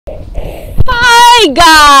Hi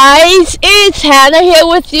guys, it's Hannah here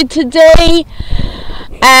with you today,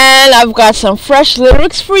 and I've got some fresh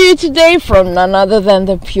lyrics for you today from none other than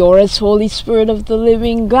the purest Holy Spirit of the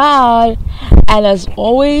living God. And as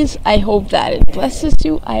always, I hope that it blesses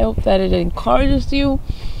you, I hope that it encourages you,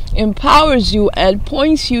 empowers you, and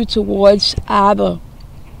points you towards Abba.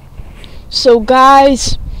 So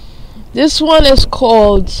guys, this one is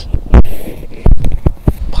called,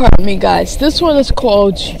 pardon me guys, this one is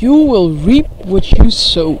called You Will Reap What You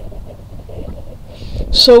Sow.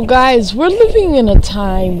 So guys, we're living in a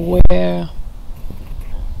time where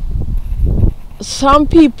some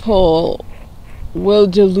people will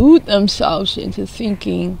delude themselves into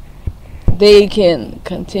thinking they can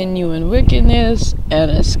continue in wickedness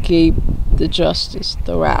and escape the justice,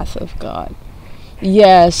 the wrath of God.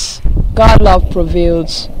 Yes, God's love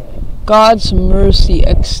prevails. God's mercy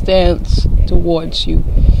extends towards you.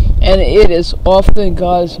 And it is often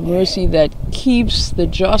God's mercy that keeps the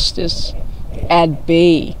justice at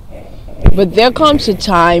bay. But there comes a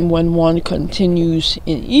time when one continues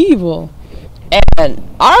in evil. And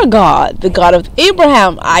our God, the God of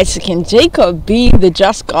Abraham, Isaac, and Jacob, being the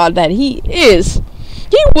just God that He is,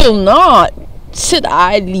 He will not sit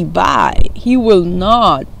idly by. He will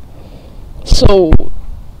not. So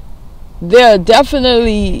there are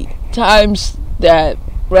definitely times that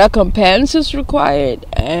recompense is required,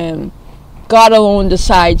 and God alone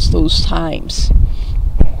decides those times.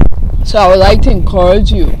 So I would like to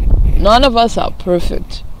encourage you, none of us are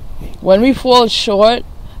perfect. When we fall short,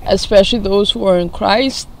 especially those who are in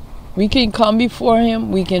Christ, we can come before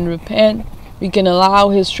Him, we can repent, we can allow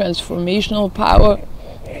His transformational power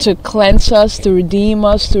to cleanse us, to redeem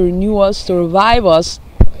us, to renew us, to revive us,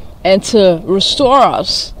 and to restore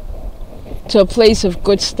us to a place of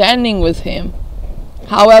good standing with Him.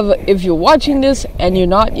 However, if you're watching this and you're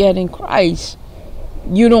not yet in Christ,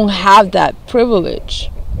 you don't have that privilege.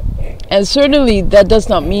 And certainly that does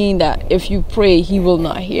not mean that if you pray, He will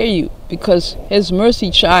not hear you, because His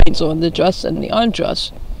mercy shines on the just and the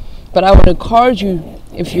unjust. But I would encourage you,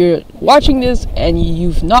 if you're watching this and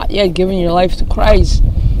you've not yet given your life to Christ,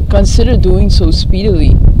 consider doing so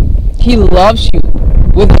speedily. He loves you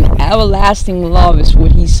with an everlasting love, is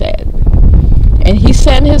what He said. And He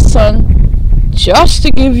sent His Son just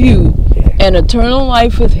to give you an eternal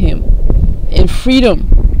life with Him, in freedom,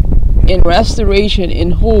 in restoration,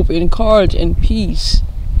 in hope, in courage, in peace.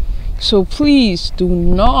 So please do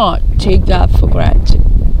not take that for granted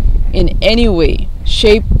in any way,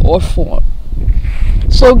 shape, or form.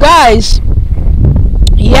 So guys,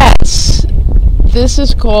 yes, this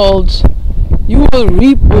is called You Will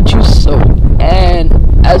Reap What You Sow.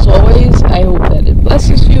 And as always, I hope that it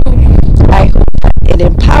blesses you. I hope that it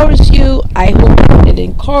empowers you. I hope that it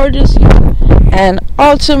encourages you, and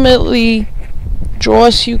ultimately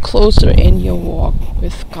draws you closer in your walk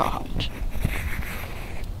with God.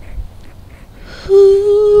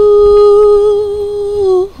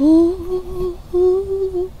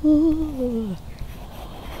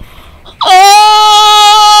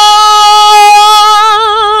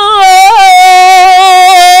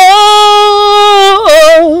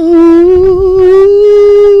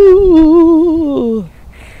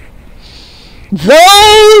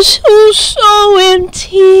 Those who sow in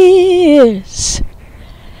tears,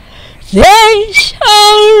 they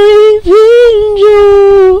shall reap in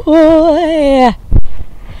joy.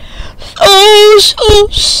 Those who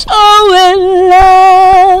sow in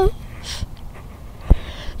love,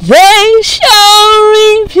 they shall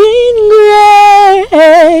reap in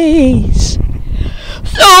grace.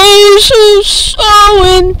 Those who sow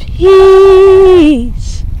in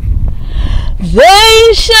peace,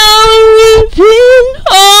 they shall reap in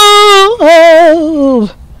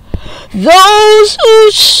hope. Those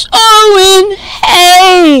who sow in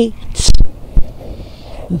hate,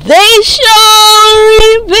 they shall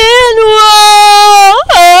reap in woe.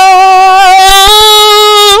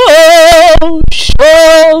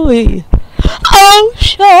 Surely, oh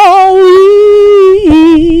surely,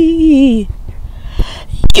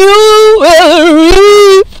 you will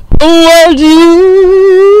reap what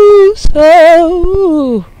you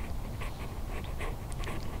sow.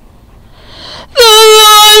 The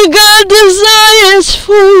Lord God desires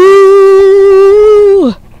for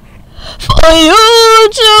you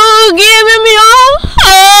to give Him your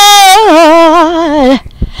heart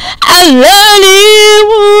and let Him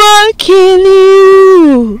work in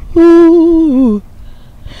you.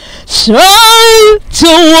 Strive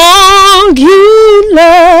to walk in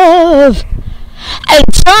love and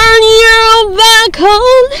turn your back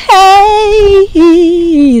on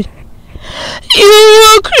hate. You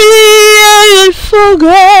were created for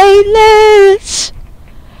greatness.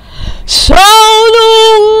 So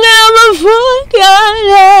don't never forget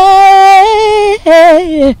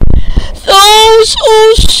those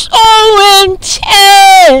who sow in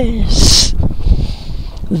tears,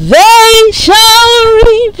 they shall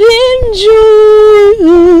reap in joy.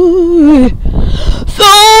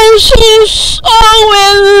 Those who sow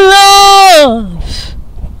in love,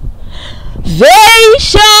 they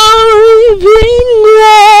shall reap in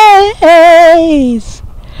grace.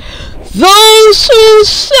 Those who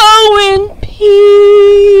sow in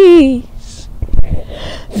peace,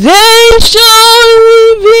 they shall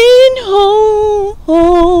reap in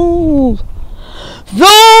hope.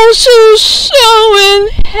 Those who sow in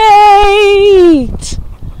hate,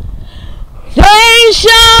 they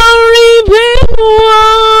shall reap in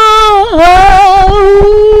woe.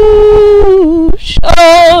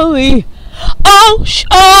 Surely, oh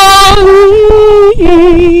surely,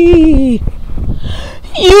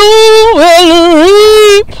 you will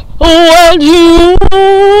reap what you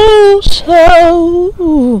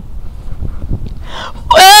sow.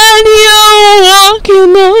 When you're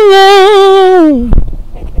walking alone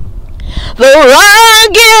the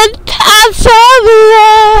rugged paths of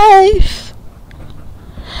life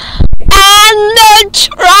and the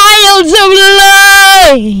trials of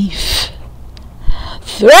life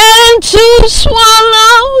threaten to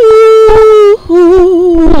swallow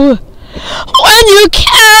you, when you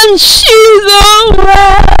can't see the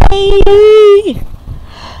way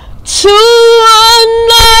to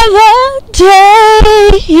another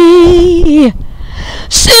day,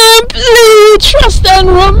 simply trust and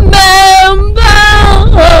remember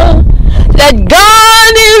that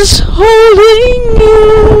God is holding you.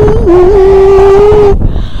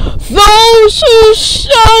 Those who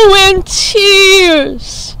sow in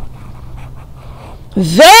tears,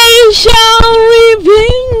 they shall reap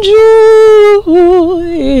in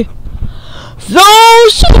joy.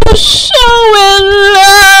 Those who sow in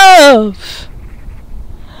love,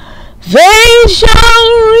 they shall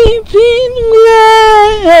reap in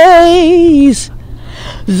grace.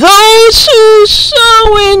 Those who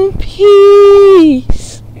sow in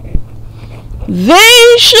peace,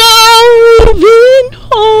 they shall reap in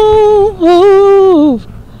hope.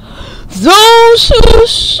 Those who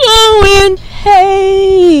sow in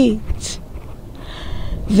hate,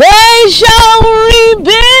 they shall reap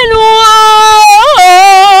in woe.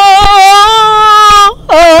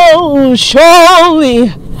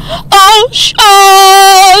 Surely, oh surely,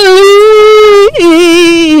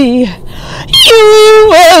 you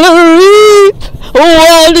will reap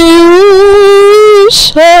what you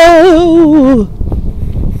sow.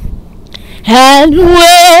 And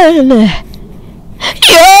when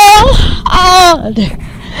your heart is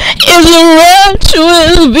rich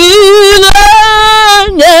with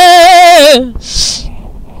bitterness,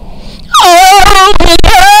 oh, it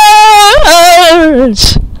hurts.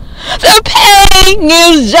 The pain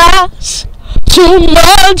is just too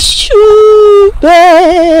much to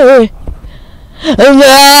bear.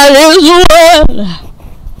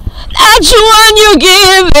 That's when you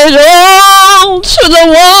give it all to the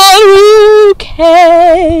one who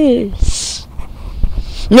cares.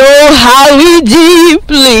 Know how he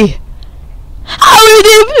deeply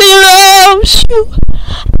loves you.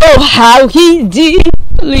 Oh, how he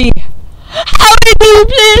deeply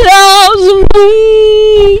loves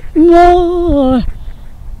me more.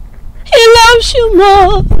 He loves you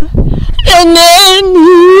more than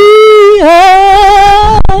any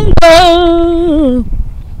other.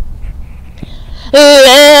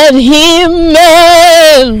 Let him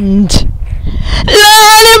mend,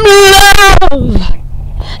 let him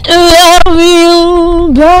love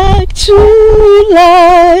you back to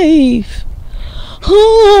life.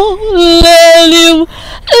 Oh, let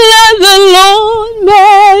the Lord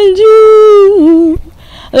mend you,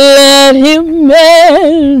 let him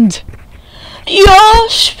mend your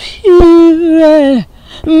spirit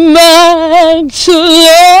back to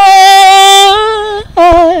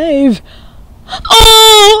life.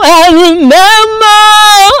 Oh, and remember,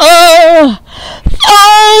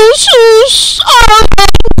 those who sow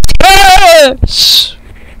in tears,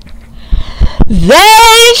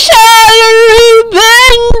 they shall reap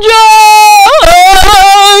in joy.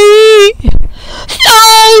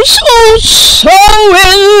 Those who sow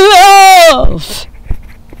in love,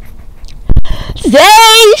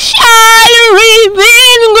 they shall reap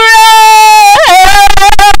in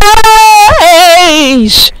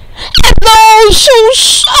grace. And those who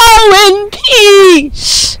sow in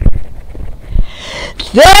peace,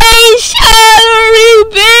 they shall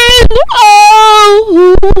reap in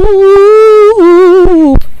hope.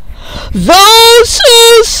 Those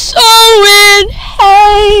who sow in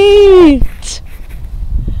hate,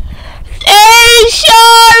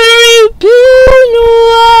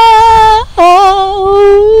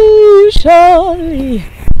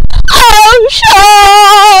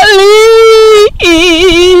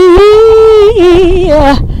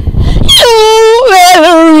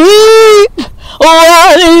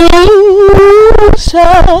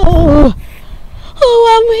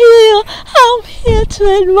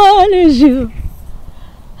 treasures you.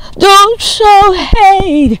 Don't show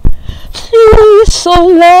hate, please show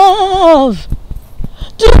love.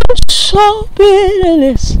 Don't show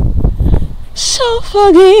bitterness, show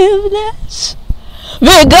forgiveness.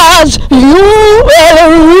 Because you will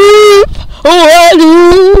reap what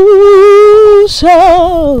you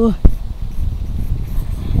sow.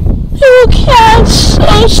 You can't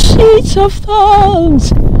sow seeds of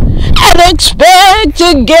thorns and expect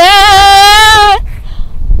to get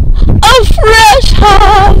a fresh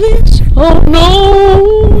harvest. Oh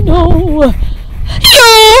no, no. You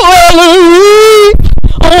will reap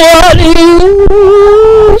what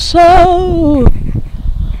you sow.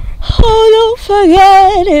 Oh, don't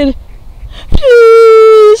forget it.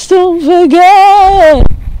 Please don't forget.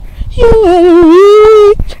 You will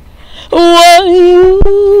reap what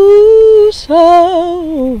you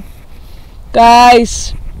sow.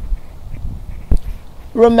 Guys,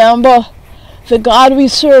 remember, the God we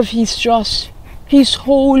serve, He's just, He's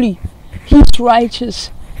holy, He's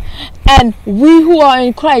righteous. And we who are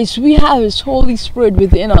in Christ, we have His Holy Spirit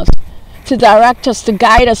within us to direct us, to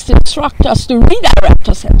guide us, to instruct us, to redirect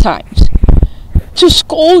us at times, to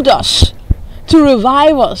scold us, to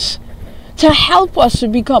revive us, to help us to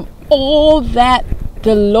become all that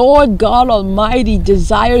the Lord God Almighty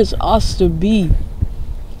desires us to be,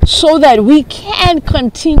 so that we can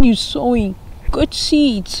continue sowing good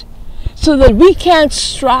seeds, so that we can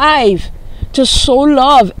strive to sow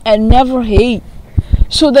love and never hate,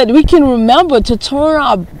 so that we can remember to turn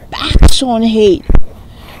our backs on hate.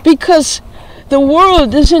 Because the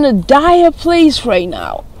world is in a dire place right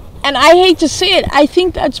now. And I hate to say it, I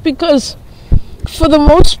think that's because, for the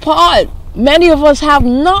most part, many of us have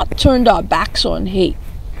not turned our backs on hate.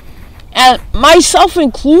 And myself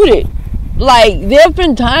included. Like, there have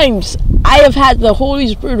been times I have had the Holy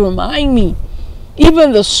Spirit remind me,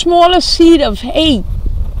 even the smallest seed of hate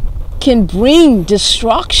can bring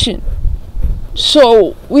destruction.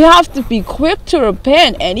 So we have to be quick to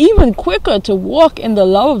repent, and even quicker to walk in the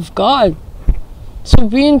love of God. So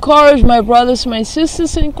be encouraged, my brothers, my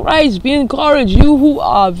sisters in Christ. Be encouraged, you who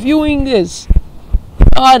are viewing this.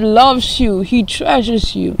 God loves you. He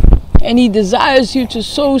treasures you. And He desires you to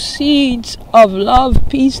sow seeds of love,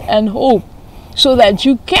 peace, and hope, so that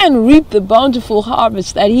you can reap the bountiful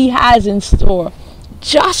harvest that He has in store,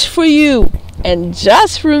 just for you and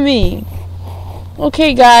just for me.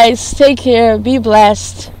 Okay, guys, take care. Be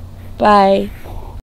blessed. Bye.